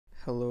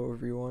Hello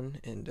everyone,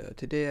 and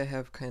today I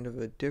have kind of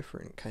a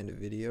different kind of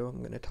video. I'm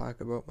going to talk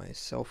about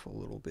myself a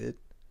little bit.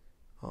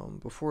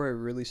 Before I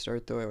really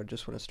start though, I would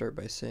just want to start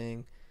by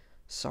saying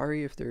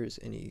sorry if there's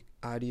any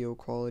audio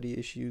quality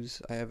issues.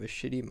 I have a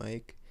shitty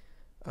mic.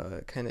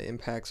 It kind of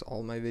impacts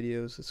all my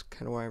videos. It's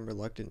kind of why I'm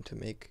reluctant to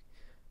make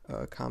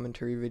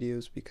commentary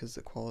videos, because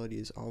the quality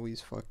is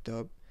always fucked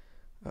up,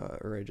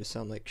 or I just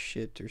sound like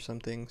shit or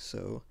something.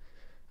 So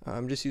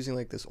I'm just using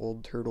like this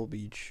old Turtle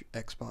Beach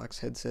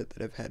Xbox headset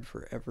that I've had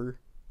forever.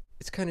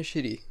 It's kind of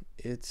shitty.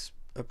 It's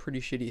a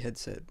pretty shitty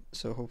headset,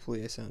 so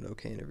hopefully I sound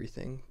okay and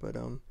everything. But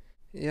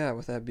yeah,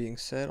 with that being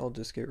said, I'll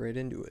just get right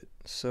into it.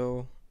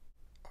 So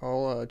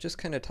I'll just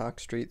kind of talk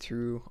straight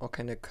through. I'll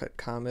kind of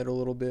comment a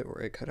little bit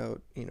where I cut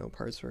out,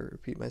 parts where I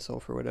repeat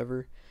myself or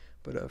whatever.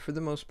 But for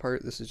the most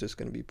part, this is just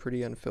going to be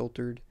pretty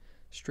unfiltered,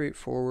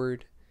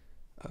 straightforward,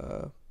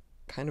 uh,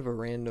 kind of a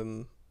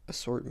random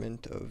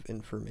assortment of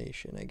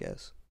information, I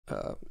guess.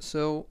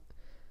 So,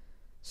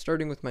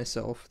 starting with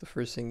myself, the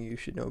first thing you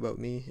should know about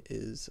me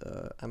is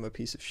I'm a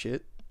piece of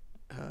shit.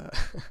 Uh,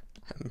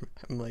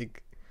 I'm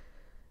like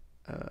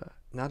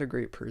not a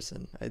great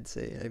person, I'd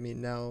say. I mean,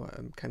 now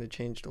I'm kind of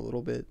changed a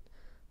little bit.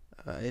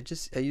 I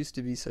used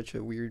to be such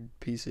a weird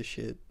piece of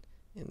shit,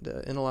 and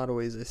in a lot of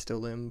ways I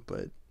still am,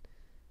 but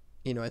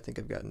I think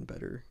I've gotten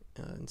better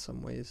in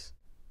some ways.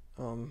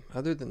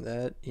 Other than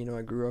that,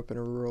 I grew up in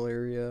a rural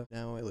area.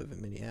 Now I live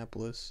in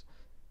Minneapolis.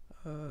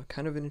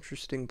 Kind of an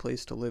interesting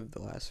place to live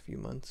the last few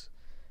months.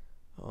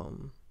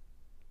 Um,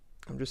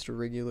 I'm just a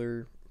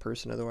regular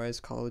person, otherwise,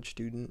 college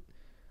student,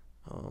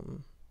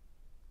 um,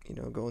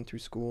 going through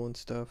school and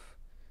stuff.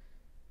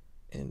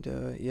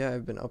 And yeah,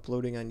 I've been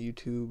uploading on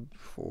YouTube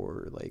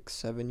for like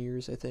 7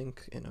 years, I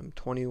think, and I'm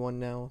 21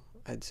 now.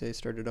 I'd say I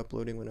started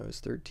uploading when I was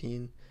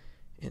 13,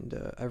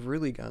 and I've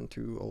really gone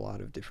through a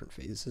lot of different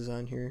phases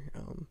on here.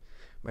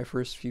 My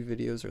first few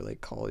videos are like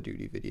Call of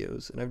Duty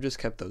videos, and I've just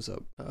kept those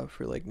up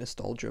for like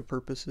nostalgia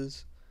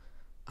purposes.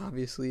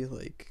 Obviously,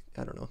 like,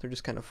 I don't know, they're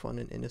just kind of fun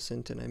and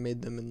innocent, and I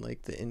made them in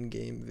like the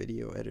in-game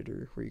video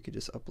editor where you could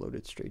just upload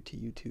it straight to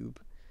YouTube.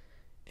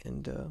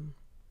 And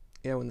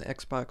yeah, when the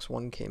Xbox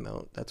One came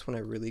out, that's when I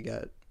really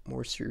got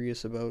more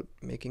serious about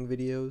making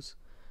videos.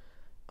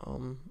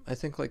 I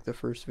think like the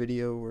first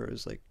video where I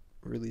was like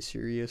really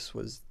serious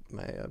was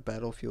my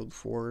Battlefield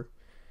 4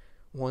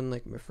 one,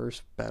 like my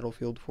first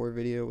Battlefield 4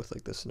 video with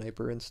like the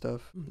sniper and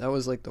stuff. That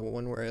was like the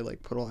one where I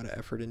like put a lot of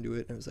effort into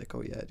it, and I was like,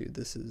 oh yeah, dude,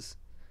 this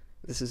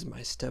is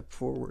my step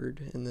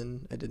forward. And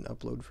then I didn't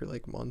upload for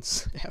like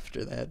months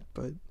after that.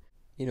 But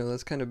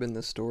that's kind of been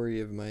the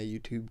story of my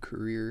YouTube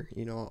career.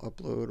 I'll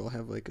upload, I'll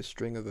have like a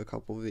string of a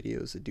couple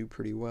videos that do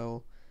pretty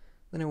well,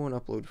 then I won't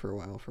upload for a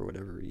while for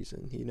whatever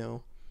reason.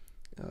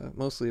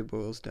 Mostly it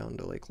boils down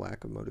to like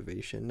lack of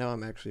motivation. Now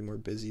I'm actually more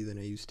busy than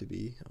I used to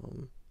be,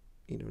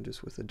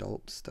 just with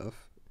adult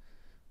stuff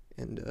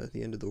and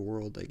the end of the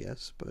world, I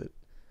guess. But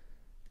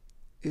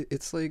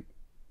it's like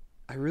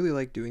I really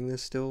like doing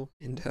this still,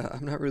 and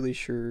I'm not really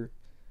sure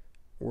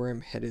where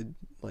I'm headed,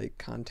 like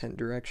content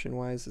direction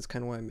wise. That's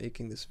kind of why I'm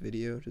making this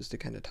video, just to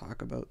kind of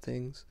talk about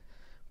things.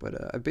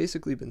 But I've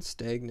basically been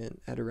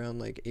stagnant at around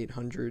like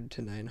 800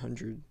 to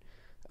 900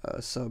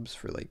 subs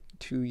for like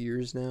 2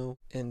 years now,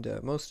 and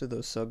most of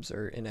those subs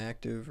are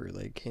inactive or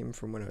like came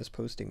from when I was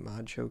posting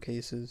mod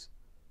showcases.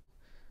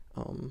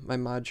 My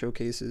mod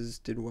showcases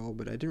did well,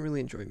 but I didn't really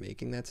enjoy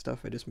making that stuff.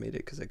 I just made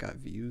it because I got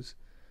views,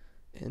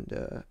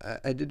 and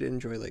I did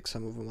enjoy like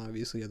some of them,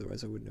 obviously.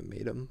 Otherwise, I wouldn't have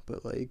made them.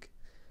 But like,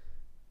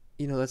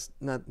 that's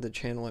not the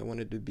channel I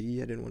wanted to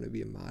be. I didn't want to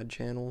be a mod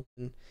channel,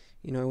 and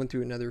I went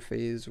through another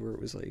phase where it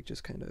was like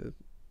just kind of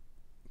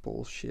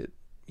bullshit,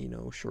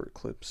 short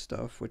clip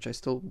stuff, which I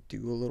still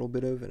do a little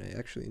bit of, and I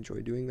actually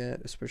enjoy doing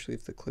that, especially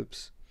if the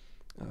clips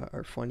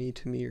are funny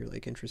to me or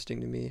like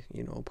interesting to me.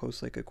 I'll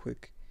post like a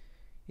quick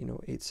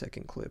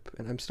 8-second clip,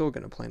 and I'm still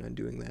going to plan on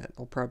doing that.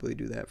 I'll probably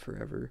do that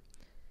forever.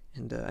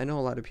 And I know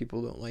a lot of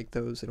people don't like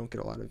those, they don't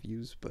get a lot of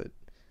views, but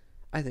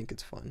I think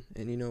it's fun.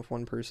 And if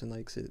one person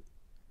likes it,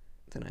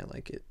 then I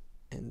like it.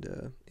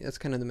 And that's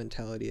kind of the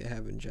mentality I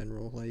have in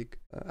general. Like,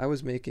 I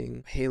was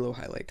making Halo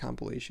highlight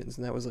compilations,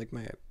 and that was like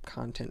my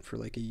content for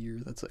like a year.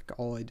 That's like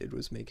all I did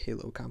was make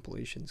Halo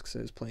compilations because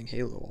I was playing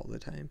Halo all the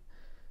time.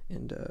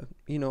 And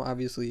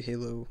obviously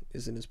Halo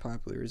isn't as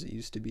popular as it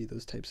used to be.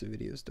 Those types of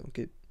videos don't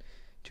get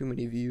too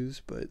many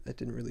views, but that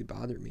didn't really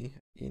bother me.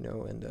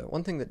 And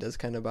one thing that does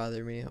kind of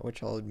bother me,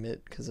 which I'll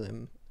admit because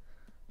I'm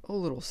a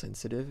little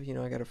sensitive,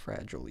 I got a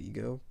fragile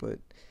ego, but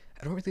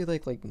I don't really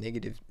like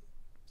negative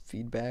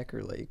feedback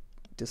or like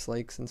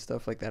dislikes and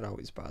stuff like that.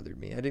 Always bothered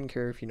me. I didn't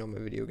care if my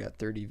video got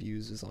 30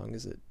 views, as long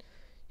as it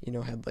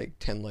had like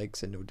 10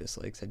 likes and no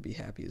dislikes. I'd be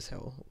happy as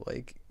hell.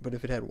 Like, but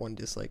if it had one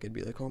dislike, I'd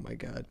be like, oh my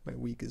god, my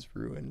week is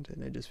ruined,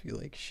 and I just feel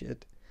like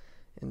shit.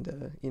 And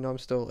I'm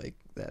still like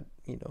that,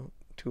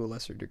 to a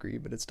lesser degree,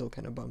 but it still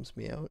kind of bums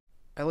me out.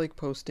 I like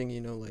posting,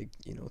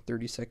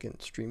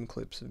 30-second stream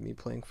clips of me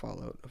playing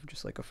Fallout, of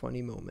just like a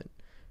funny moment,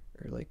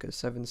 or like a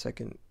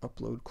 7-second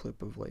upload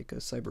clip of like a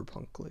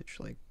cyberpunk glitch.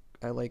 Like,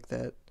 I like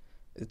that.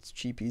 It's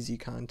cheap, easy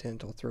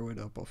content. I'll throw it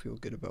up. I'll feel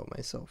good about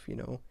myself, you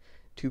know.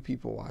 Two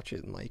people watch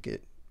it and like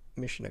it.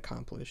 Mission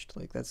accomplished.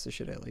 Like, that's the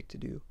shit I like to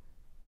do.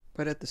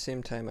 But at the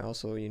same time, I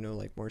also, you know,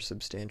 like more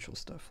substantial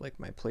stuff, like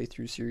my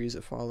playthrough series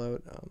of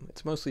Fallout.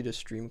 It's mostly just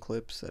stream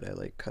clips that I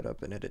like cut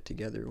up and edit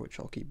together, which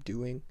I'll keep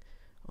doing.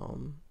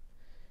 Um,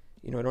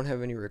 you know, I don't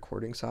have any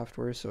recording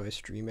software, so I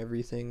stream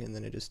everything, and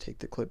then I just take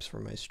the clips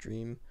from my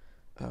stream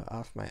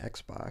off my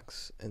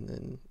Xbox, and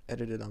then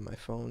edit it on my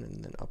phone,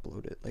 and then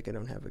upload it. Like, I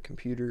don't have a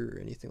computer or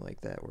anything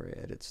like that where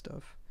I edit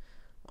stuff.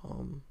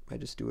 I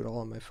just do it all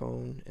on my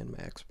phone and my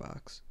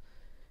Xbox,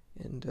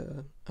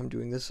 and I'm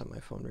doing this on my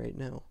phone right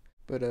now.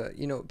 But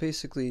you know,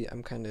 basically,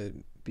 I'm kind of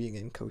being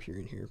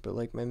incoherent here. But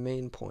like, my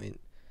main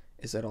point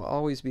is that I'll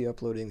always be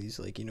uploading these,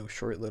 like, you know,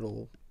 short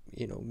little,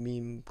 you know,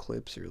 meme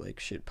clips or like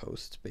shit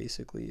posts,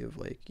 basically, of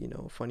like, you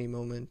know, funny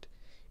moment,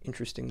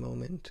 interesting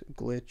moment,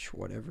 glitch,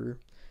 whatever.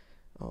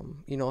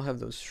 You know, I'll have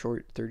those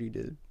short 30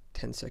 to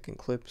 10-second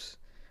clips,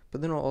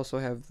 but then I'll also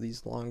have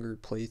these longer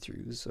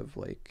playthroughs of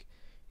like,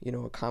 you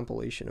know, a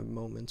compilation of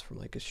moments from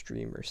like a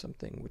stream or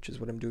something, which is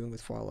what I'm doing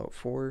with Fallout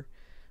 4.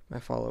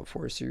 My Fallout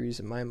 4 series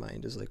in my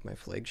mind is like my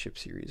flagship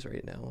series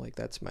right now. Like,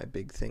 that's my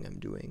big thing I'm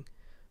doing.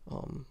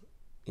 Um,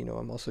 you know,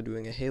 I'm also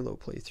doing a Halo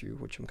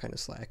playthrough, which I'm kind of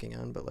slacking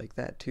on, but like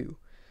that too,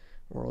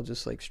 where I'll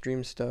just like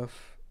stream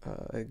stuff,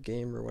 a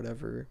game or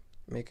whatever,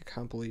 make a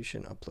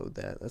compilation, upload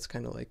that. That's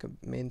kind of like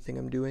a main thing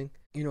I'm doing.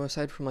 You know,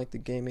 aside from like the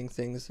gaming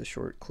things, the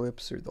short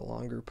clips or the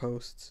longer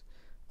posts,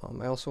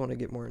 I also want to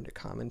get more into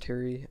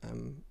commentary.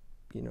 I'm,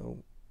 you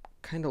know,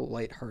 kind of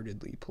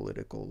lightheartedly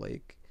political.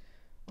 Like,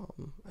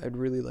 I'd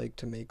really like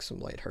to make some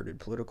lighthearted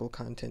political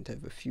content. I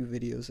have a few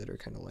videos that are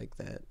kind of like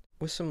that,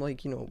 with some,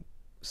 like, you know,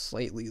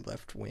 slightly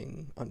left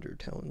wing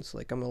undertones.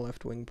 Like, I'm a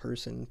left wing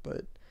person,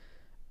 but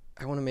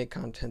I want to make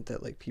content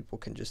that like people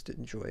can just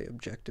enjoy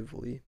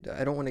objectively.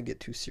 I don't want to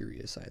get too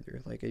serious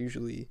either. Like, I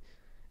usually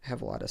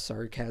have a lot of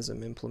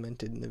sarcasm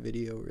implemented in the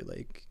video, or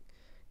like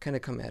kind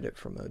of come at it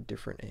from a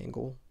different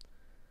angle.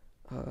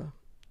 Uh,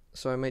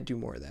 so I might do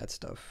more of that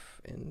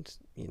stuff, and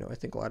you know, I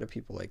think a lot of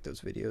people like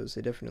those videos.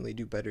 They definitely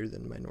do better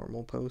than my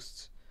normal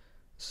posts.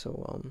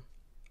 So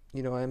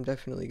you know, I'm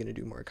definitely going to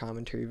do more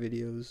commentary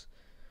videos.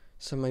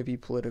 Some might be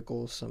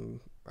political, some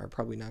are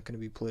probably not going to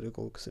be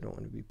political because I don't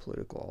want to be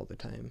political all the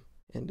time.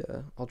 And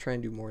I'll try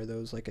and do more of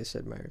those. Like I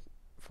said, my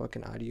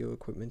fucking audio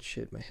equipment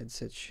shit, my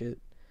headset shit,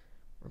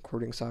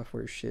 recording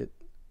software shit.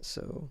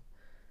 So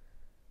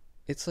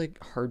it's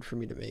like hard for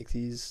me to make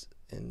these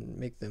and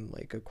make them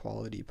like a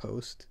quality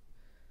post.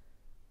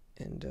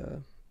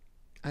 And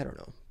I don't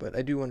know, but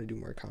I do want to do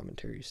more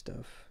commentary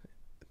stuff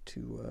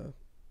to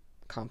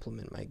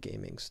complement my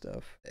gaming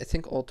stuff. I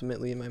think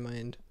ultimately in my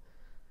mind,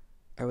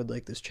 I would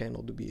like this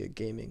channel to be a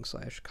gaming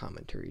slash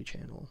commentary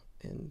channel,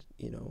 and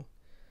you know,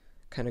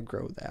 kind of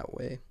grow that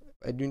way.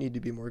 I do need to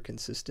be more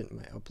consistent in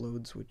my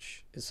uploads,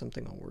 which is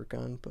something I'll work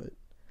on, but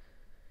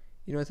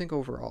you know, I think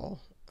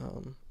overall,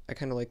 I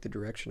kind of like the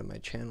direction of my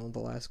channel the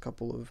last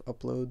couple of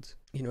uploads.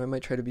 You know, I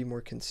might try to be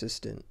more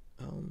consistent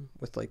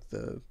with like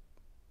the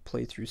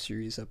playthrough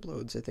series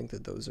uploads. I think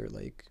that those are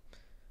like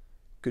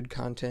good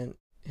content,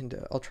 and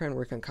I'll try and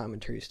work on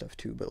commentary stuff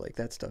too, but like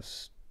that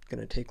stuff's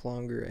gonna take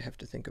longer. I have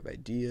to think of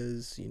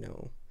ideas, you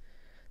know.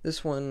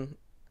 This one,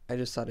 I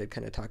just thought I'd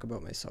kind of talk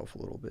about myself a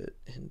little bit,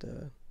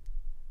 and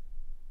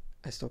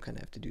I still kind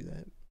of have to do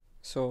that.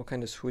 So I'll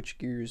kind of switch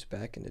gears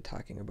back into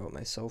talking about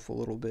myself a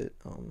little bit.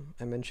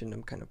 I mentioned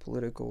I'm kind of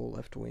political,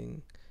 left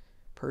wing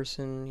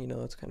person. You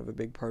know, that's kind of a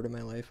big part of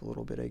my life a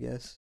little bit, I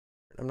guess.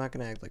 I'm not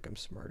going to act like I'm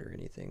smart or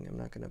anything. I'm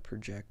not going to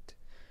project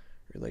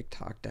or like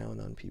talk down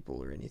on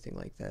people or anything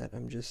like that.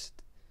 I'm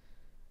just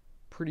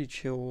pretty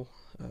chill,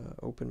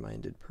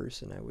 open-minded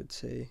person, I would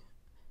say.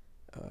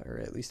 Or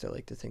at least I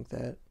like to think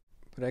that.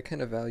 But I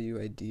kind of value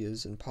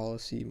ideas and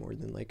policy more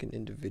than like an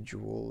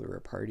individual or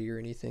a party or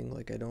anything.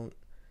 Like, I don't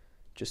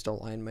just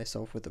align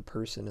myself with a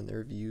person and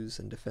their views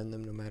and defend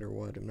them no matter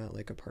what. I'm not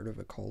like a part of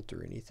a cult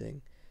or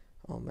anything.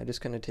 I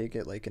just kind of take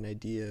it like an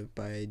idea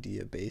by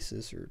idea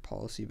basis or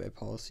policy by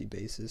policy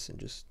basis and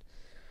just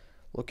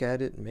look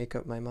at it and make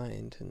up my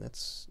mind. And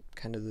that's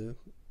kind of the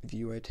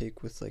view I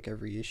take with like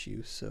every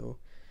issue. So,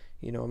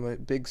 you know, I'm a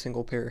big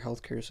single payer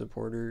healthcare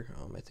supporter.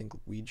 I think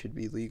weed should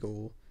be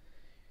legal.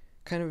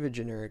 Kind of a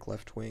generic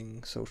left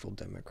wing social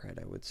democrat,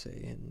 I would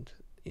say. And,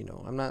 you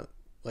know, I'm not,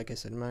 like I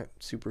said, I'm not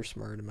super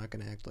smart. I'm not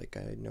going to act like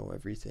I know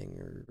everything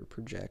or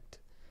project.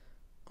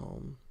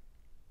 Um,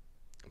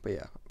 but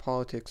yeah,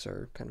 politics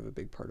are kind of a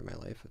big part of my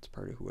life. It's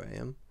part of who I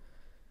am.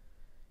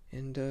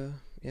 And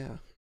yeah,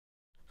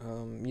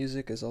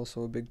 music is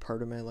also a big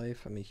part of my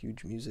life. I'm a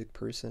huge music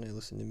person. I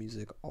listen to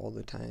music all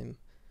the time.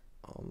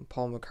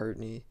 Paul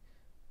McCartney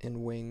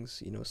and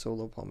Wings, you know,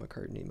 solo Paul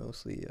McCartney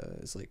mostly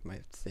is like my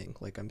thing.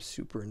 Like, I'm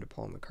super into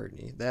Paul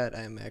McCartney. That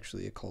I am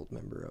actually a cult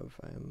member of.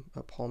 I am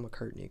a Paul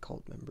McCartney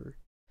cult member.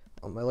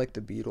 I like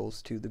the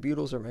Beatles too. The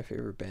Beatles are my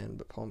favorite band,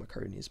 but Paul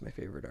McCartney is my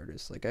favorite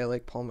artist. Like, I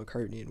like Paul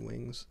McCartney and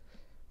Wings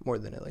more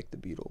than I like the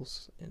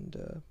Beatles.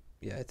 And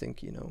yeah, I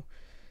think, you know,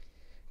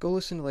 go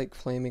listen to like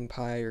Flaming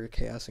Pie or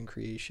Chaos and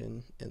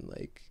Creation and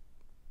like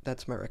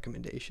that's my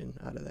recommendation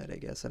out of that, I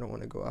guess. I don't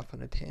want to go off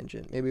on a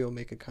tangent. Maybe I'll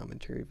make a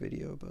commentary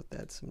video about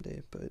that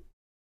someday. But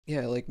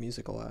yeah, I like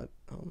music a lot.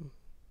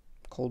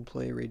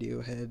 Coldplay,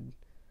 Radiohead,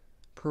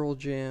 Pearl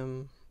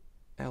Jam,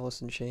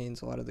 Alice in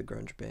Chains, a lot of the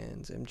grunge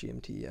bands,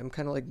 MGMT. I'm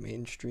kind of like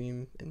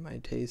mainstream in my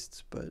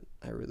tastes, but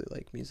I really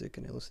like music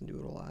and I listen to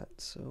it a lot.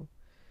 So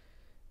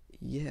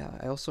yeah,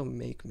 I also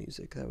make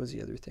music. That was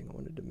the other thing I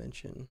wanted to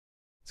mention.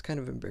 It's kind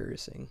of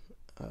embarrassing.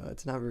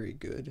 It's not very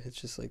good. It's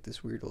just like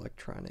this weird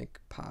electronic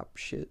pop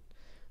shit.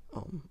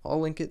 I'll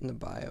link it in the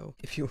bio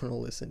if you want to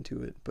listen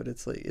to it, but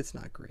it's like it's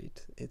not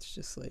great. It's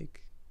just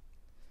like,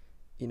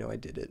 I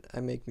did it. I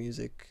make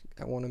music.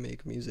 I want to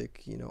make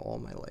music, all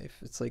my life.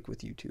 It's like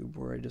with YouTube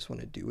where I just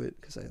want to do it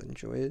because I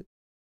enjoy it.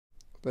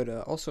 But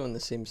also in the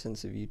same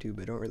sense of YouTube,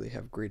 I don't really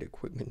have great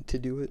equipment to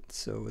do it,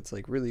 so it's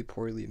like really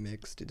poorly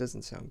mixed. It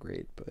doesn't sound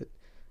great, but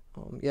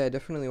yeah, I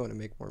definitely want to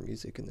make more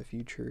music in the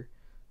future.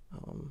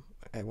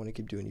 I want to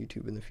keep doing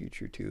YouTube in the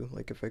future too.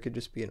 Like if I could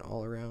just be an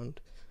all-around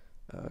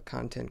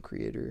content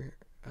creator,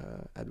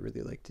 I'd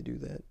really like to do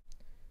that.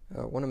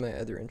 One of my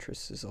other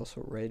interests is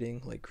also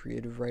writing, like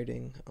creative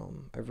writing.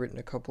 I've written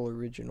a couple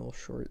original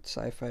short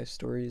sci-fi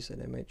stories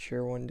that I might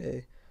share one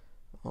day.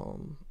 I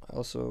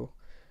also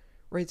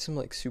write some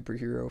like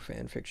superhero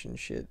fan fiction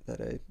shit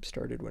that I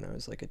started when I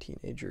was like a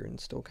teenager and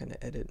still kind of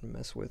edit and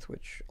mess with,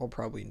 which I'll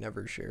probably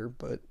never share,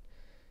 but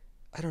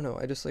I don't know.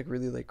 I just like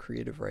really like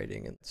creative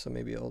writing, and so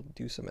maybe I'll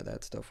do some of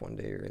that stuff one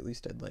day, or at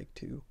least I'd like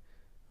to.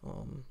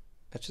 Um,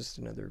 that's just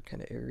another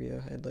kind of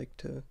area I'd like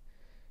to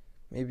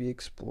maybe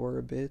explore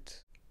a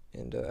bit.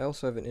 And I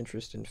also have an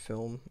interest in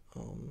film,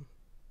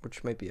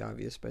 which might be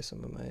obvious by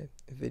some of my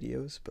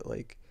videos, but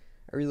like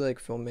I really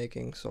like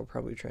filmmaking, so I'll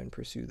probably try and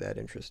pursue that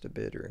interest a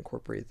bit or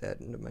incorporate that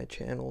into my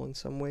channel in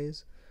some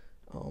ways.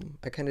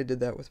 I kind of did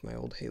that with my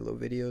old Halo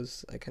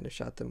videos. I kind of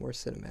shot them more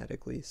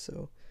cinematically,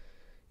 so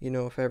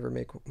if I ever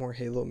make more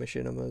Halo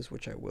machinimas,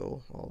 which I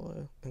will,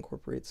 I'll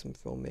incorporate some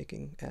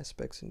filmmaking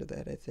aspects into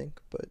that, I think.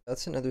 But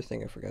that's another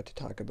thing I forgot to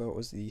talk about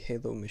was the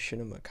Halo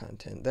machinima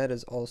content. That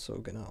is also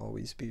gonna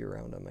always be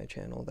around on my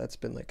channel. That's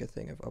been like a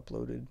thing I've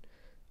uploaded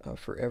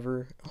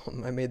forever.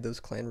 I made those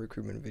clan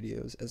recruitment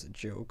videos as a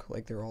joke,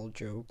 like they're all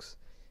jokes.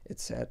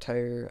 It's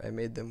satire. I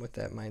made them with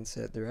that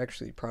mindset. They're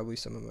actually probably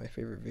some of my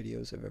favorite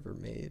videos I've ever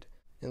made.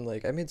 And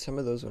like I made some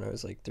of those when I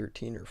was like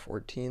 13 or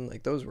 14.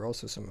 Like those were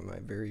also some of my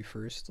very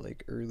first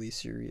like early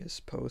serious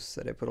posts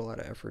that I put a lot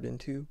of effort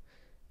into.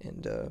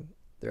 And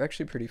they're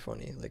actually pretty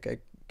funny. Like I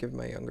give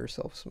my younger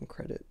self some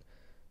credit.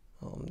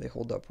 They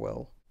hold up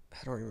well.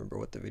 I don't remember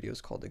what the video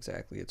is called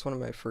exactly. It's one of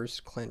my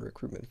first clan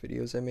recruitment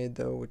videos I made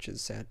though, which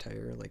is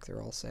satire. Like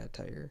they're all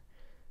satire.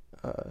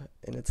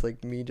 And it's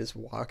like me just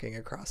walking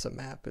across a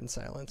map in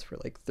silence for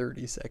like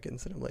 30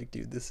 seconds, and I'm like,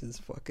 dude, this is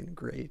fucking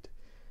great.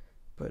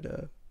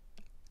 But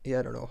yeah,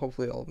 I don't know.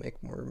 Hopefully, I'll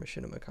make more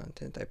machinima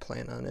content. I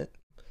plan on it.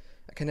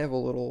 I kind of have a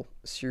little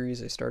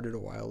series I started a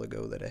while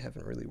ago that I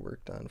haven't really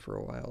worked on for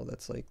a while.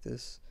 That's like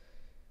this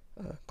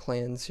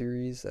clan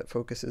series that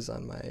focuses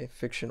on my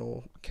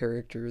fictional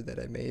character that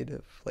I made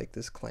of like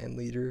this clan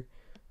leader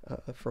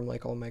from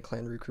like all my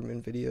clan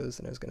recruitment videos,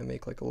 and I was gonna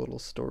make like a little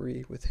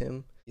story with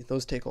him.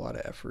 Those take a lot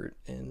of effort,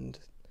 and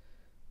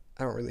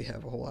I don't really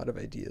have a whole lot of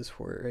ideas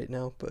for it right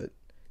now, but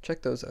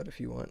check those out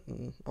if you want,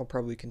 and I'll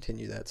probably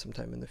continue that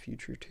sometime in the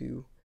future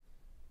too.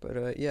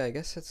 But yeah, I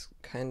guess that's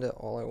kind of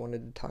all I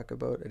wanted to talk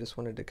about. I just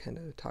wanted to kind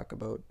of talk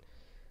about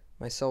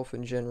myself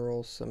in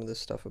general, some of the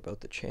stuff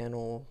about the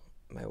channel,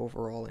 my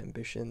overall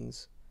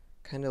ambitions,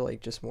 kind of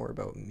like just more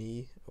about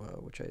me,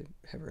 which I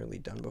haven't really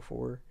done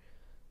before.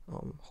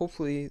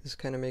 Hopefully, this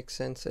kind of makes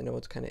sense. I know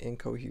it's kind of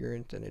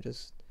incoherent and I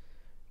just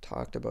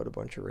talked about a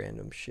bunch of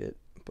random shit,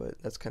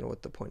 but that's kind of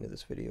what the point of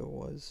this video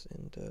was.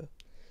 And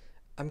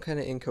I'm kind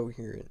of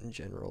incoherent in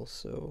general,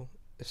 so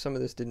if some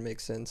of this didn't make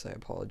sense, I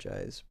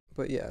apologize.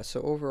 But yeah,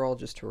 so overall,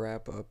 just to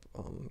wrap up,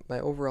 my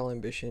overall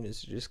ambition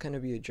is to just kind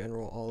of be a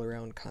general all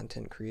around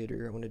content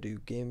creator. I want to do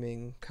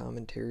gaming,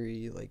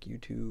 commentary, like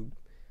YouTube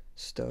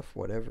stuff,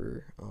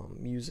 whatever,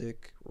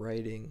 music,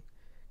 writing,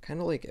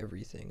 kind of like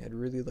everything. I'd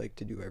really like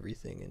to do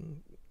everything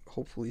and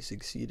hopefully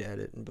succeed at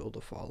it and build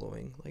a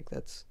following. Like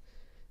that's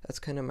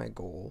kind of my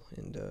goal,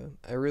 and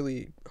I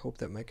really hope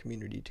that my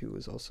community too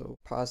is also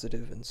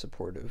positive and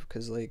supportive,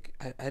 because like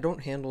I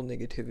don't handle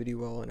negativity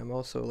well, and I'm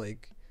also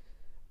like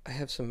I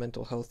have some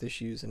mental health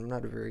issues and I'm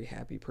not a very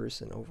happy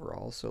person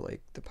overall, so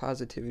like the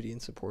positivity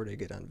and support I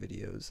get on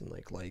videos and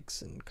like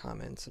likes and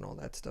comments and all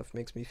that stuff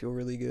makes me feel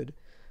really good.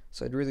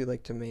 So I'd really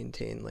like to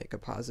maintain like a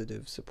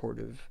positive,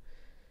 supportive,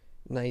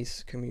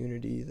 nice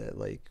community that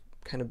like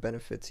kind of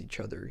benefits each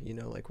other,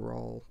 like we're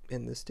all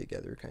in this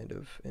together kind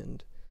of.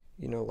 And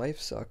life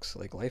sucks,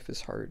 like life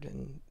is hard,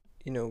 and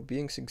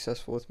being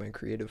successful with my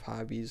creative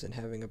hobbies and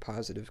having a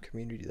positive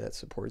community that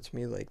supports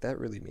me, like that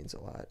really means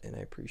a lot and I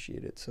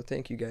appreciate it. So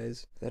thank you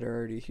guys that are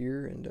already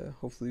here, and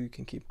hopefully we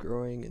can keep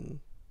growing and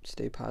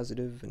stay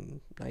positive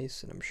and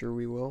nice, and I'm sure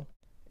we will.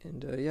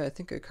 And yeah, I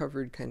think I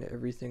covered kind of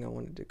everything I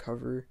wanted to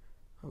cover.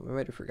 I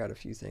might have forgot a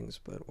few things,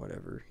 but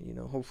whatever,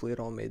 hopefully it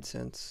all made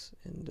sense.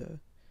 And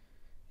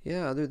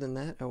yeah, other than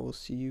that, I will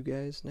see you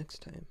guys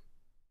next time.